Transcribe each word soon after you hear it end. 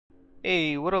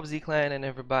Hey, what up Z-Clan and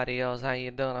everybody else, how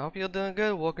you doing? I hope you're doing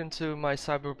good. Welcome to my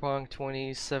Cyberpunk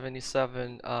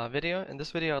 2077 video. In this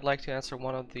video, I'd like to answer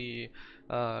one of the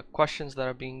questions that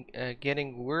I've been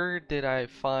getting. Where did I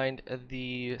find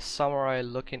the samurai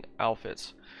looking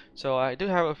outfits? So I do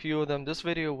have a few of them. This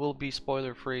video will be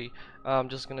spoiler free. I'm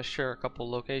just going to share a couple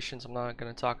locations. I'm not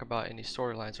going to talk about any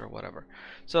storylines or whatever.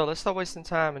 So let's stop wasting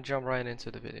time and jump right into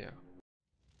the video.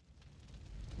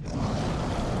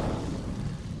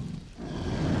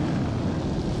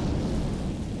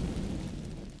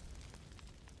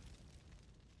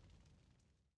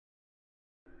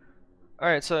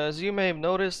 Alright, so as you may have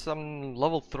noticed, I'm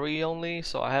level 3 only,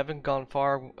 so I haven't gone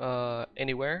far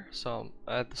anywhere. So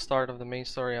at the start of the main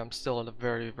story, I'm still at the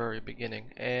very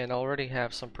beginning, and I already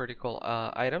have some pretty cool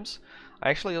items. I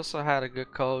actually also had a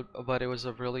good code, but it was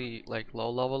a really like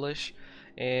low level-ish,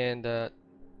 and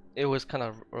it was kind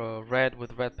of red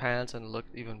with red pants and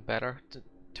looked even better.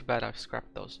 Too bad I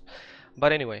scrapped those.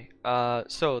 But anyway,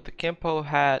 so the Kempo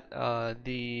had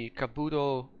the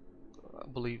Kabuto, I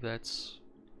believe that's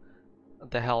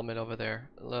the helmet over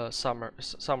there,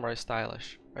 samurai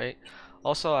stylish, right?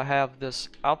 Also, I have this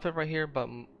outfit right here, but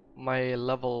my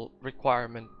level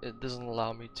requirement, it doesn't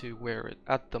allow me to wear it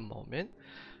at the moment,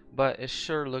 but it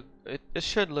should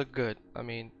look good. I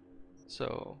mean,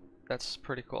 so that's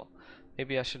pretty cool.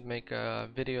 Maybe I should make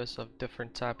videos of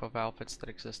different type of outfits that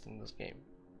exist in this game.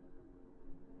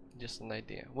 Just an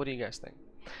idea. What do you guys think?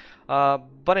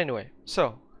 But anyway,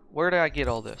 so where did I get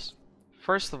all this?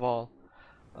 First of all,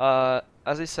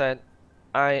 as I said,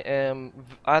 I am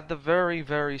at the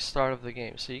very start of the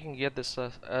game, so you can get this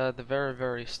at the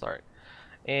very start.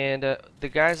 And the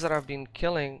guys that I've been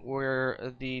killing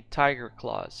were the Tiger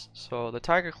Claws. So the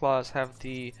Tiger Claws have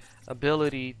the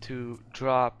ability to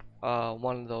drop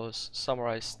one of those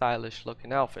samurai stylish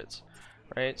looking outfits,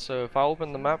 right? So if I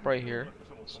open the map right here,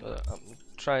 so I'm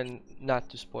trying not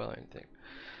to spoil anything.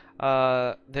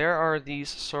 There are these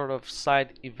sort of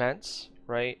side events,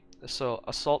 right? So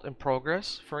assault in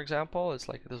progress, for example, it's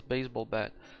like this baseball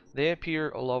bat. They appear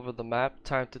all over the map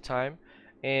time to time,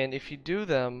 and if you do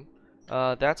them,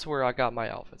 that's where I got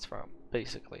my outfits from,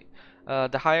 basically.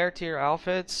 The higher tier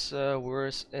outfits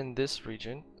were in this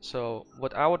region. So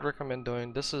what I would recommend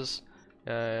doing, this is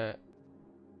the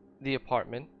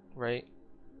apartment, right?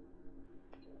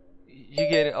 You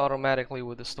get it automatically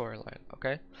with the storyline,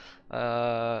 okay?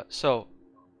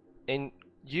 And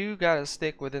you gotta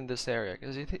stick within this area,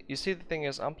 because you see, the thing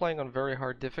is, I'm playing on very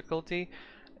hard difficulty,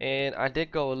 and I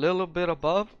did go a little bit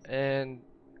above, and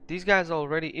these guys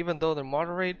already, even though they're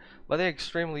moderate, but they're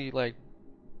extremely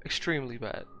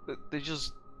bad. They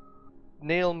just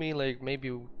nail me like maybe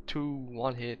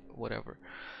one hit, whatever.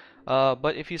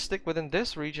 But if you stick within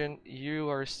this region, you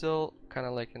are still kind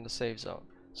of like in the safe zone.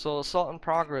 So assault in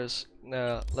progress.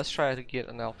 Let's try to get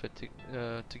an outfit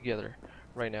together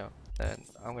right now, and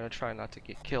I'm gonna try not to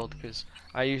get killed, because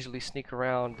I usually sneak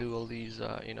around, do all these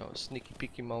you know, sneaky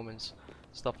peeky moments,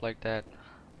 stuff like that.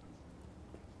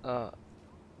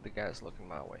 The guy's looking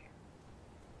my way.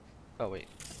 Oh wait.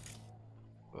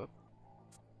 Whoop.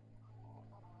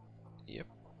 Yep.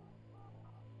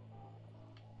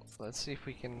 Let's see if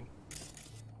we can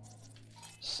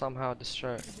somehow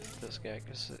distract this guy,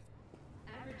 because it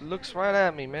looks right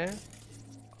at me, man.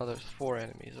 Oh, there's 4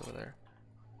 enemies over there.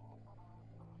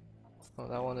 Oh,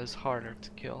 that one is harder to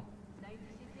kill.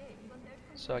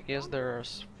 So I guess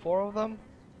there's 4 of them?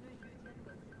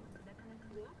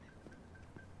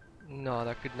 No,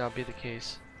 that could not be the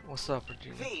case. What's up,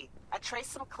 Regina? V, I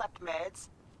traced some clept meds.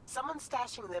 Someone's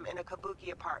stashing them in a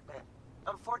Kabuki apartment.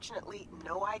 Unfortunately,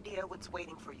 no idea what's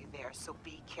waiting for you there, so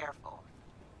be careful.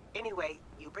 Anyway,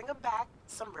 you bring them back,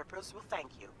 some rippers will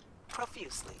thank you.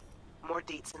 Profusely. More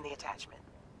deets in the attachment.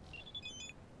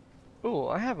 Ooh,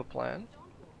 I have a plan.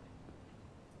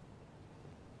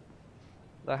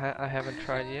 I haven't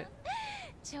tried yet.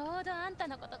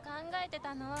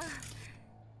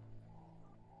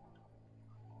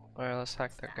 Alright, let's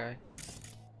hack that guy.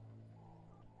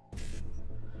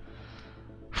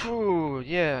 Whew,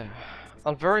 yeah.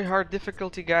 On very hard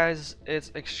difficulty, guys,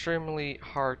 it's extremely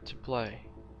hard to play.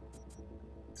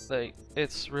 Like,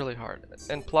 it's really hard.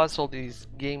 And plus all these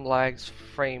game lags,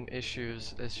 frame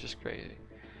issues, it's just crazy.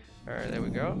 Alright, there we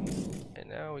go. And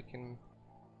now we can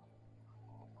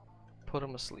put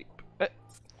him asleep.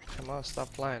 Come on, stop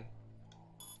flying.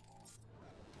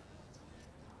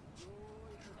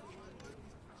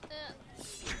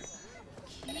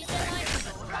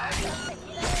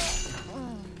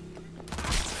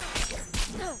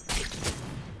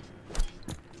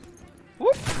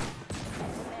 Whoop!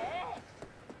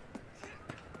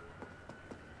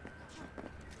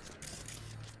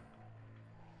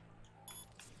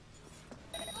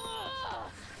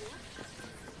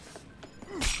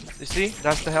 You see?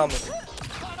 That's the helmet.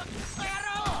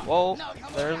 Whoa,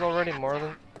 there's already more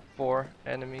than 4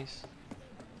 enemies.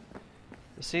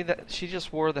 You see that? She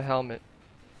just wore the helmet.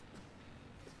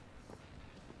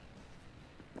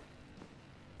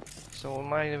 So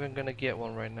am I even gonna get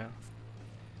one right now?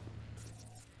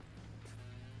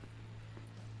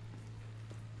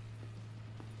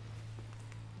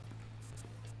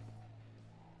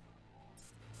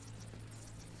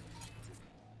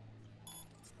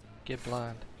 Get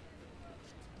blind.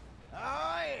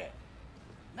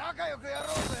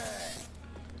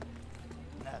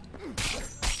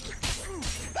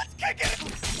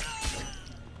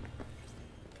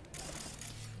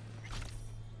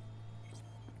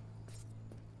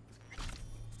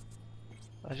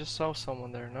 I just saw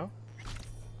someone there, no?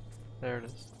 There it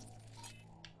is.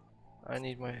 I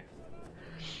need my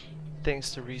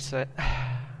things to reset.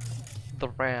 The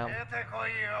RAM.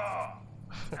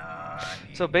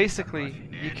 So basically,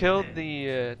 you killed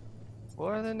the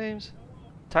what are their names?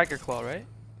 Tiger Claw, right?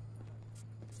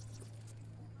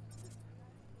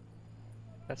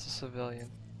 That's a civilian.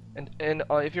 And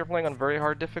if you're playing on very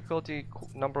hard difficulty,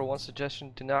 number 1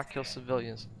 suggestion: do not kill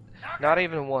civilians. Not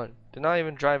even one. Do not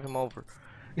even drive him over.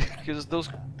 Because those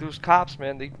cops,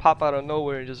 man, they pop out of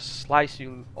nowhere and just slice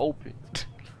you open.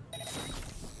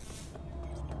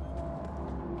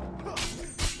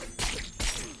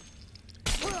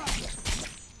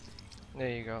 There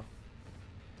you go.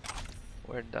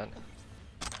 We're done.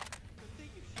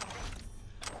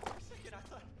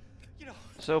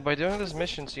 So by doing these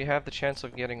missions, you have the chance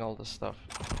of getting all this stuff.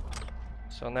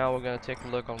 So now we're gonna take a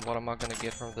look on what am I gonna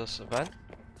get from this event,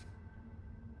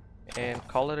 and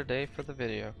call it a day for the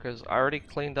video, because I already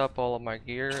cleaned up all of my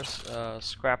gears,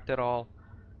 scrapped it all.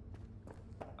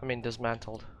 I mean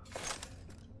dismantled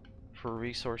for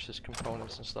resources,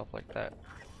 components, and stuff like that.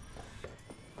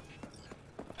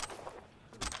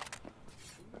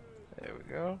 There we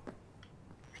go.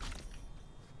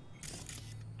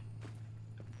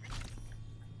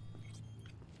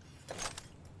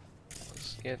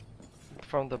 Let's get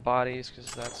from the bodies,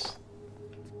 because that's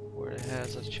where it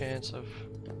has a chance of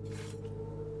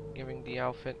giving the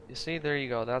outfit. You see, there you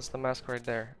go. That's the mask right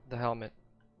there, the helmet.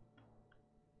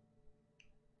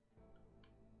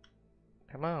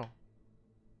 Come on,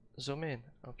 zoom in.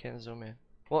 Okay, zoom in.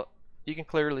 Well, you can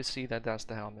clearly see that that's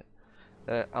the helmet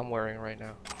that I'm wearing right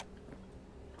now.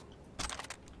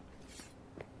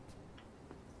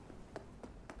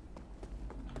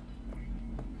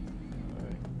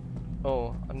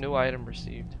 Oh, a new item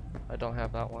received. I don't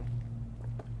have that one.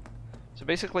 So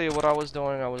basically what I was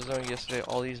doing yesterday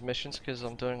all these missions, because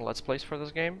I'm doing Let's Plays for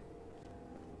this game.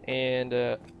 And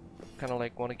kind of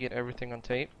like want to get everything on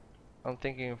tape. I'm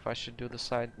thinking if I should do the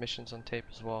side missions on tape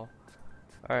as well.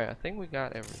 Alright, I think we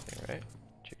got everything, right?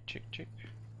 Check, check, check.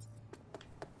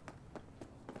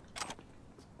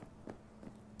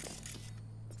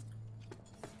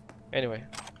 Anyway,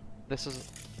 this is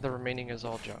the remaining is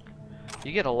all junk.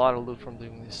 You get a lot of loot from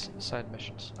doing these side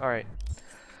missions. Alright.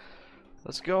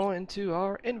 Let's go into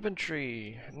our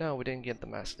inventory. No, we didn't get the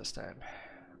mask this time.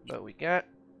 But we got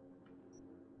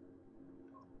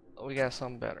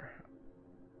something better.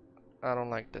 I don't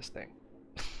like this thing.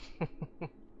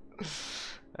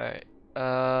 Alright.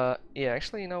 Yeah,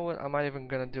 actually, you know what? I might even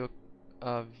gonna do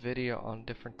a video on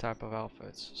different type of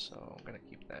outfits. So I'm gonna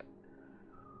keep that.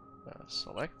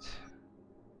 Select.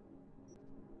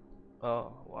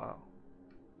 Oh, wow.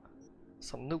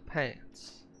 Some new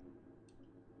pants.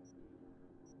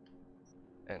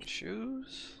 And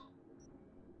shoes.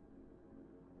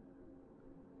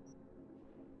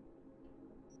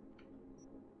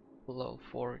 Level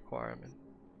 4 requirement.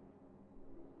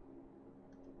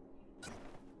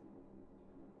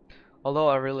 Although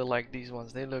I really like these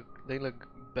ones. They look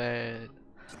bad.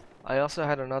 I also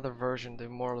had another version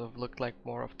that looked like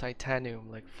more of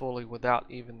titanium, like fully without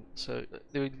even, so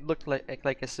they looked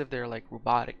like as if they're like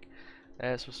robotic.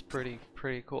 This was pretty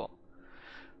cool.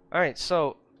 Alright,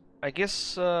 so I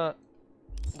guess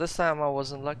this time I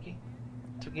wasn't lucky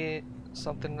to get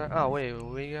something. Oh wait,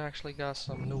 we actually got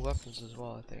some new weapons as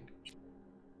well, I think.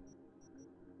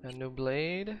 A new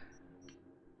blade.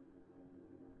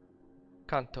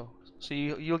 Kanto. So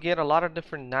you'll get a lot of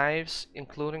different knives,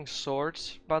 including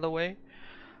swords, by the way.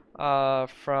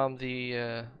 From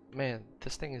the man,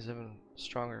 this thing is even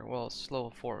stronger. Well, it's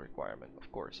level 4 requirement,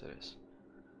 of course it is.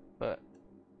 But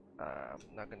I'm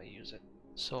not gonna use it.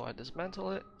 So I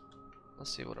dismantle it.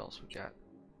 Let's see what else we got.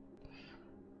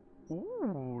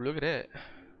 Ooh, look at it.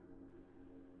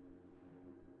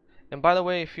 And by the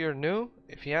way, if you're new,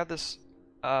 if you have this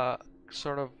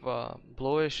sort of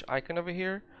bluish icon over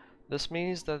here, this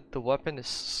means that the weapon is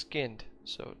skinned.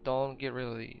 So don't get rid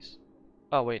of these.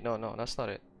 Oh wait, no, that's not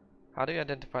it. How do you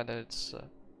identify that it's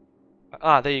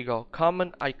there you go.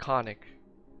 Common iconic.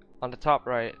 On the top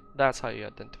right, that's how you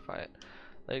identify it.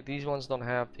 Like these ones don't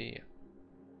have the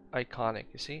iconic,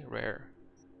 you see? Rare.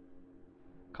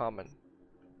 Common.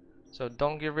 So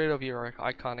don't get rid of your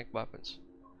iconic weapons.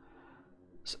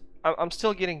 So, I'm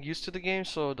still getting used to the game,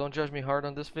 so don't judge me hard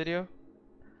on this video.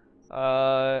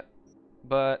 But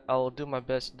I'll do my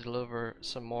best to deliver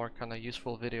some more kind of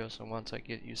useful videos and once I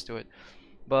get used to it.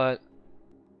 But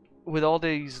with all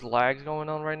these lags going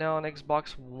on right now on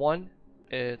Xbox One,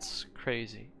 it's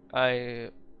crazy.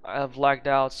 I've lagged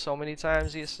out so many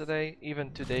times yesterday,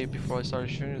 even today before I started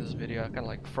shooting this video, I kind of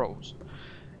like froze.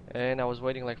 And I was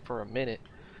waiting like for a minute,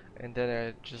 and then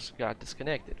I just got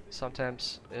disconnected.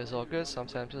 Sometimes it's all good,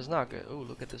 sometimes it's not good. Ooh,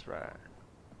 look at this ride.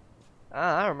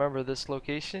 I remember this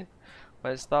location.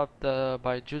 I stopped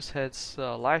by Juicehead's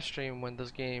live stream when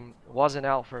this game wasn't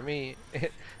out for me.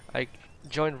 I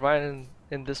joined right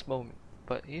in this moment,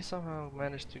 but he somehow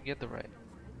managed to get the right.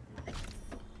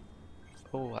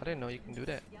 Oh, I didn't know you can do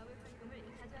that.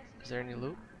 Is there any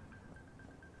loot?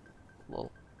 Lol.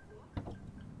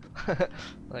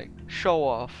 Like, show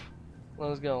off.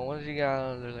 Let's go. What you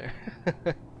got under there?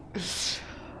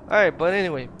 Alright, but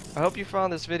anyway, I hope you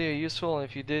found this video useful, and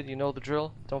if you did, you know the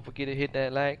drill. Don't forget to hit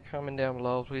that like, comment down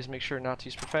below. Please make sure not to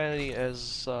use profanity,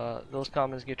 as those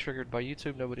comments get triggered by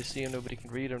YouTube. Nobody see them, nobody can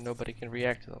read them, nobody can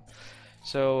react to them.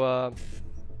 So,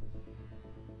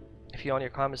 if you want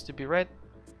your comments to be read,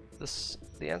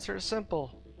 the answer is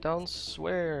simple. Don't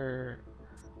swear.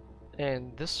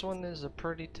 And this one is a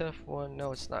pretty tough one.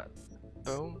 No, it's not.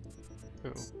 Boom.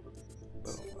 Boom.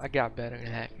 Boom. I got better at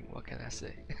hacking. What can I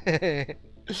say?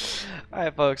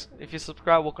 Alright, folks. If you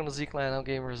subscribe, welcome to Z-Clan. I'm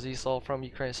Gamer Z Soul from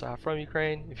Ukraine. So I'm from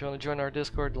Ukraine. If you want to join our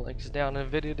Discord, the link is down in the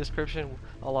video description,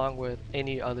 along with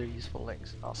any other useful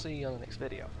links. I'll see you on the next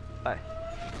video. Bye.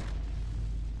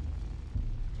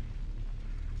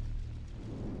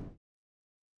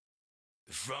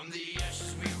 From the